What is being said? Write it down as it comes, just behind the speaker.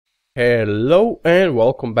Hello and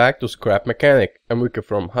welcome back to Scrap Mechanic. I'm Mk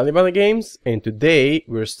from Honey Bunny Games, and today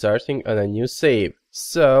we're starting on a new save.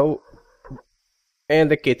 And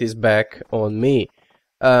the kit is back on me.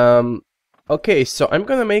 Okay, so I'm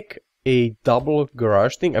gonna make a double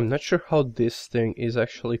garage thing. I'm not sure how this thing is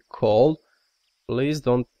actually called. Please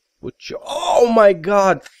don't put your... Oh my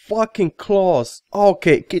god! Fucking claws!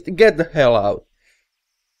 Okay, kit, get the hell out.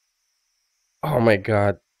 Oh my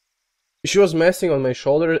god. She was messing on my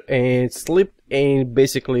shoulder and slipped and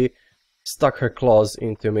basically stuck her claws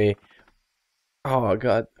into me. Oh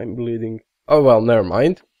god, I'm bleeding. Oh well, never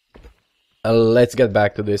mind. Let's get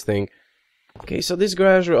back to this thing. Okay, so this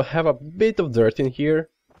garage will have a bit of dirt in here.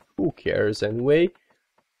 Who cares anyway?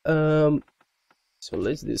 So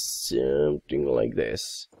let's do something like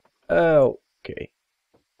this. Okay.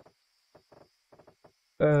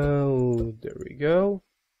 Oh, there we go.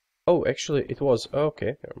 Oh, actually it was...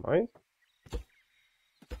 Okay, never mind.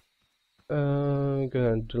 I'm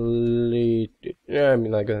gonna delete it. Yeah, I'm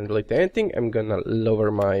not gonna delete anything. I'm gonna lower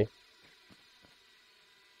my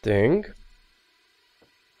thing.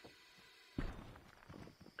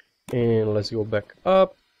 And let's go back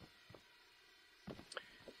up.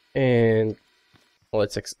 And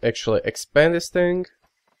let's actually expand this thing.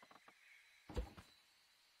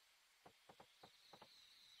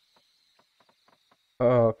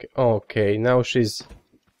 Okay, now she's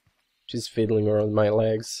fiddling around my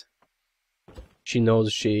legs. She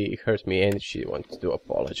knows she hurt me and she wants to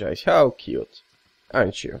apologize. How cute,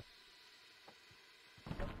 aren't you?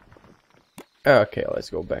 Okay, let's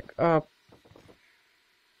go back up.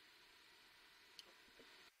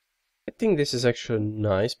 I think this is actually a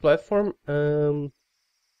nice platform.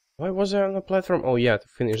 Why was I on a platform? Oh yeah, to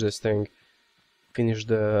finish this thing. Finish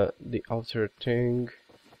the outer thing.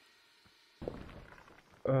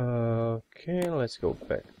 Okay, let's go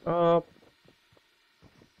back up.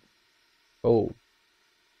 Oh.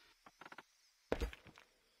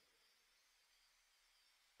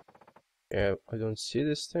 Yeah, I don't see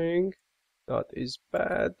this thing. That is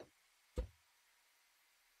bad.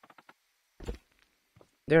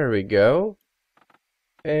 There we go.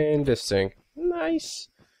 And this thing. Nice.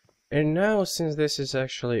 And now, since this is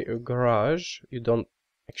actually a garage, you don't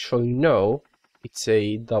actually know it's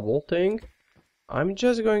a double thing. I'm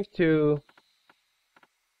just going to...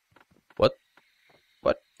 What?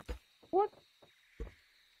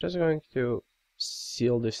 Just going to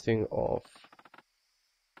seal this thing off.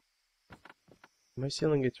 Am I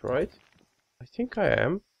sealing it right? I think I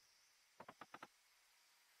am.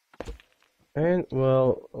 And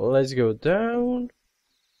well, let's go down.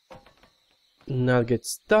 Not get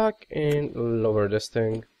stuck and lower this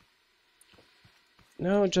thing.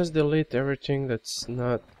 Now just delete everything that's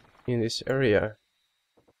not in this area.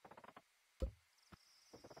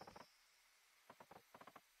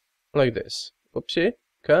 Like this. Oopsie.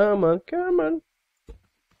 Come on, come on.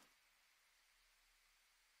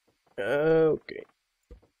 Okay.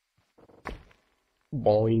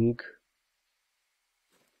 Boing.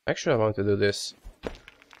 Actually, I want to do this.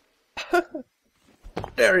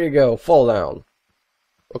 There you go, fall down.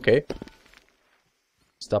 Okay.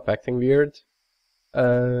 Stop acting weird.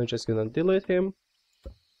 Just gonna delete him.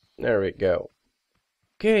 There we go.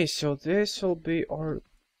 Okay, so this will be our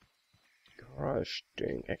garage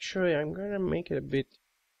thing. Actually, I'm gonna make it a bit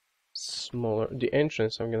smaller. The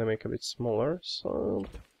entrance I'm gonna make a bit smaller. Something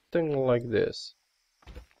like this.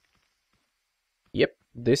 Yep,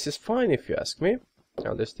 this is fine if you ask me.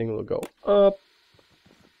 Now this thing will go up.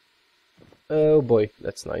 Oh boy,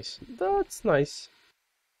 that's nice. That's nice.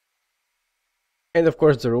 And of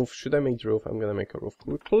course the roof. Should I make the roof? I'm gonna make a roof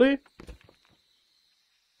quickly.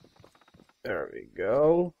 There we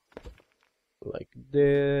go. Like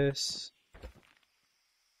this.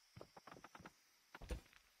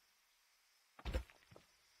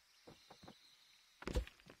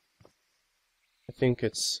 I think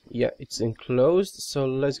it's... yeah, it's enclosed. So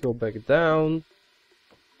let's go back down.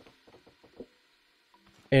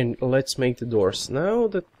 And let's make the doors. Now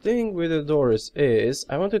the thing with the doors is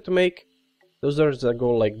I wanted to make those doors that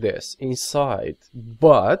go like this inside,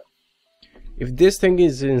 but if this thing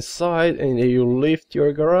is inside and you lift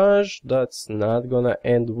your garage, that's not gonna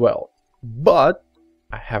end well. But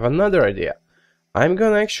I have another idea. I'm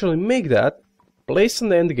gonna actually make that place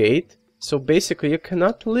an end gate, so basically you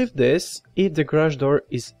cannot lift this if the garage door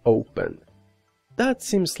is open. That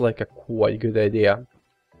seems like a quite good idea.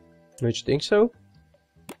 Don't you think so?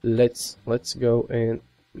 Let's go and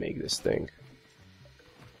make this thing.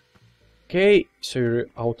 Okay, so you're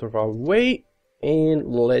out of our way, and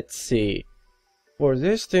let's see. For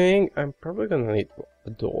this thing, I'm probably gonna need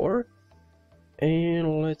a door,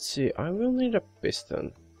 and let's see. I will need a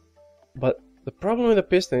piston. But the problem with the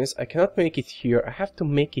piston is I cannot make it here. I have to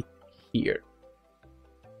make it here.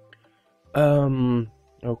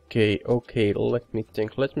 Okay, let me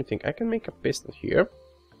think. I can make a piston here.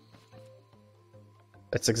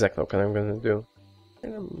 That's exactly what I'm gonna do.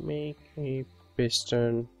 I'm gonna make a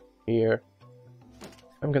piston here.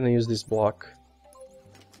 I'm gonna use this block.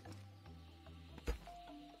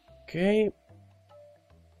 Okay.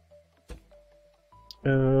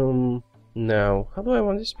 Now, how do I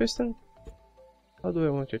want this piston? How do I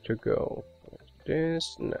want it to go?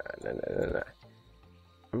 This? Nah.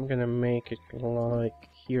 I'm gonna make it like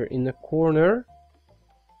here in the corner.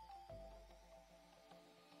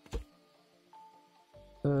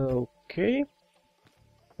 Okay.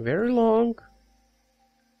 Very long.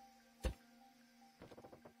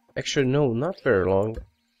 Actually, no, not very long.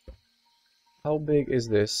 How big is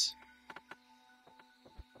this?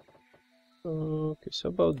 Okay, so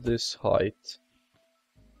about this height.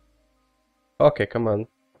 Okay, come on.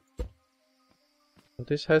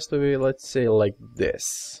 This has to be, let's say, like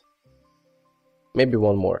this. Maybe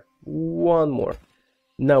one more. One more.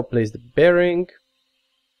 Now place the bearing.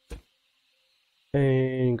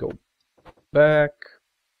 And go back.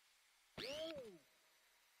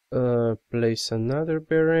 Place another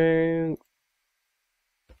bearing.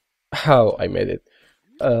 How I made it.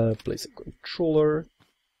 Place a controller.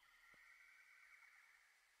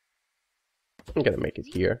 I'm gonna make it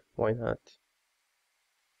here. Why not?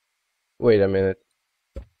 Wait a minute.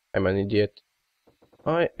 I'm an idiot.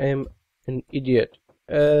 I am an idiot.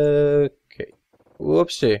 Okay.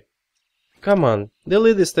 Whoopsie. Come on.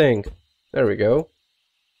 Delete this thing. There we go.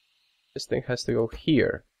 This thing has to go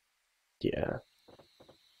here. Yeah.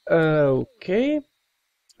 Okay.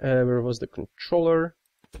 Where was the controller?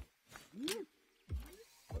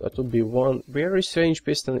 That would be one very strange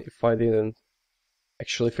piston if I didn't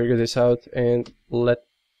actually figure this out and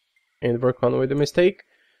work on with the mistake.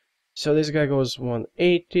 So this guy goes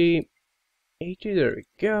 180. 80, there we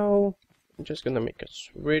go. I'm just gonna make a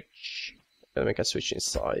switch. Gonna make a switch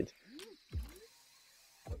inside.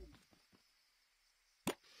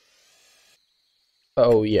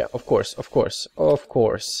 Oh yeah, of course.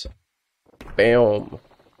 Bam.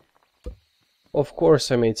 Of course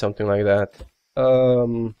I made something like that.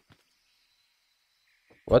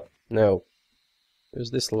 What? No.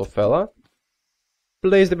 There's this little fella.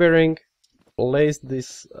 Place the bearing. Place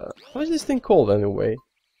this... how is this thing called anyway?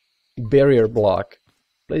 Barrier block.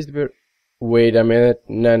 Place the bearing... Wait a minute.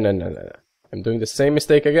 No. I'm doing the same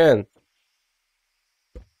mistake again.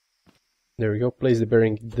 There we go. Place the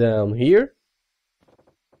bearing down here.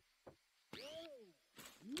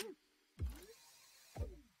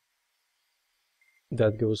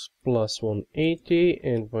 That goes plus 180,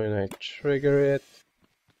 and when I trigger it,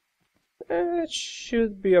 it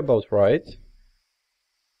should be about right.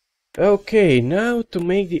 Okay, now to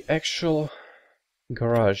make the actual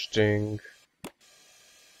garage thing.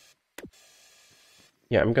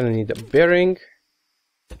 Yeah, I'm gonna need a bearing.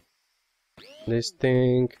 This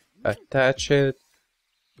thing, attach it,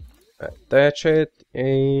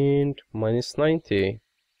 and minus 90.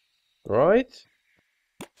 Right?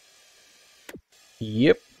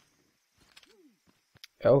 Yep.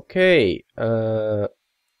 Okay.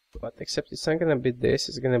 But except it's not gonna be this,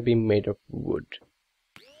 it's gonna be made of wood.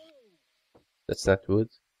 That's not wood.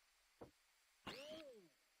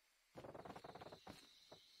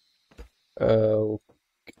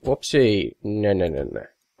 Whoopsie. No.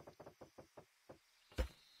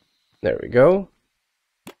 There we go.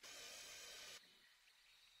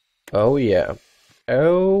 Oh yeah.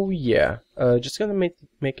 Just gonna make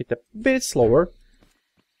it a bit slower.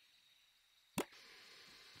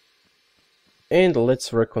 And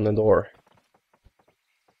let's work on the door.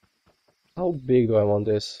 How big do I want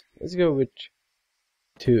this? Let's go with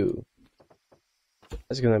 2.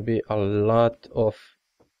 That's gonna be a lot of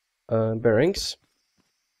bearings.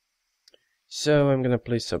 So I'm gonna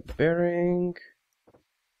place a bearing.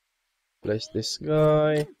 Place this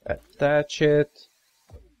guy. Attach it.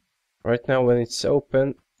 Right now when it's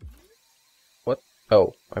open... What?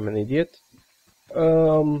 Oh, I'm an idiot.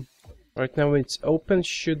 Right now when it's open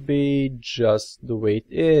should be just the way it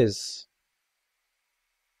is.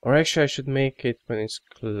 Or actually I should make it when it's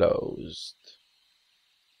closed.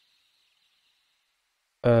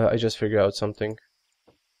 I just figured out something.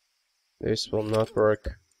 This will not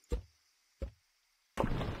work.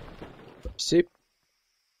 See?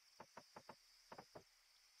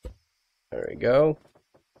 There we go.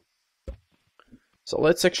 So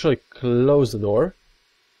let's actually close the door.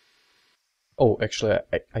 Oh, actually,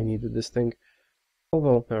 I needed this thing. Oh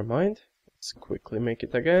well, never mind. Let's quickly make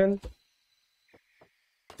it again.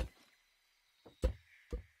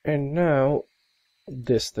 And now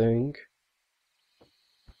this thing.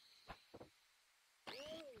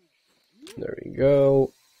 There we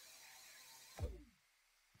go.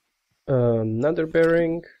 Another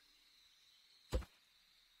bearing.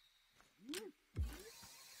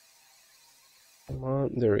 Come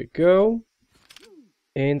on, there we go.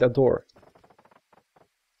 And a door.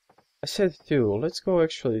 I said 2, let's go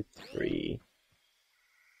actually 3.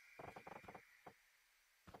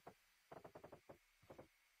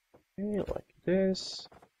 Okay, like this.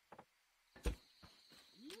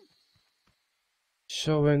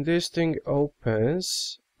 So when this thing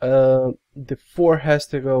opens, the 4 has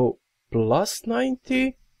to go plus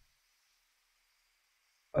 90.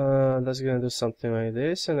 That's gonna do something like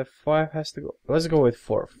this, and the 5 has to go. Let's go with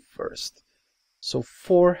 4 first. So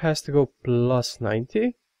 4 has to go plus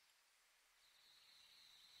 90.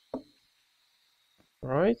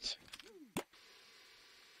 Right.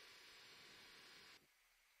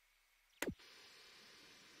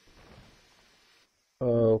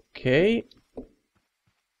 Okay.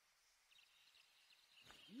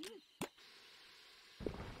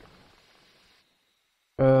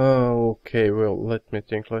 Okay, well, let me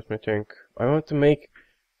think. I want to make...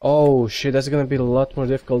 Oh, shit, that's gonna be a lot more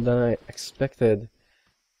difficult than I expected.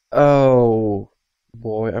 Oh,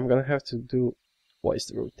 boy, I'm gonna have to do twice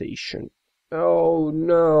the rotation. Oh,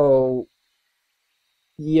 no.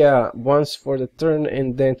 Yeah, once for the turn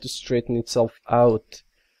and then to straighten itself out.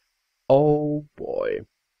 Oh, boy.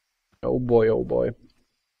 Oh, boy, oh, boy.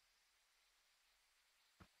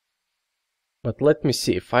 But let me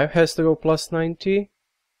see. 5 has to go plus 90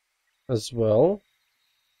 as well.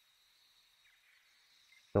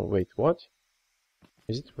 No, wait, what?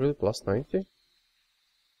 Is it really plus 90?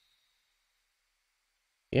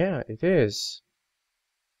 Yeah, it is.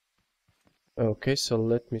 Okay, so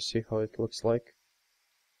let me see how it looks like.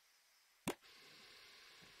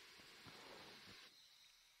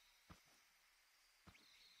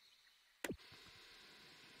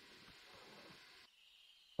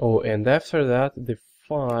 Oh, and after that, the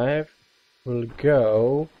 5 will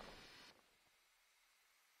go...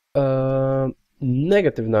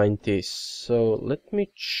 negative 90. So let me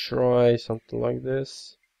try something like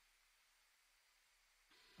this.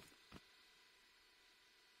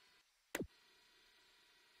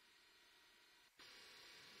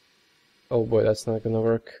 Oh boy, that's not gonna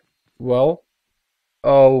work. Well,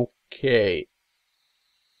 okay.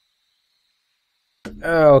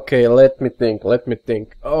 Okay, let me think.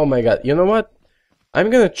 Oh my god, you know what? I'm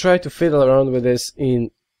gonna try to fiddle around with this in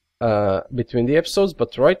between the episodes,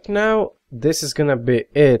 but right now, this is gonna be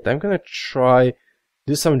it. I'm gonna try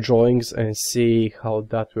do some drawings and see how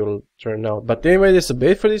that will turn out. But anyway, this is a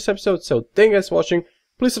bit for this episode, so thank you guys for watching.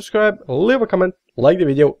 Please subscribe, leave a comment, like the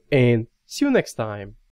video, and see you next time.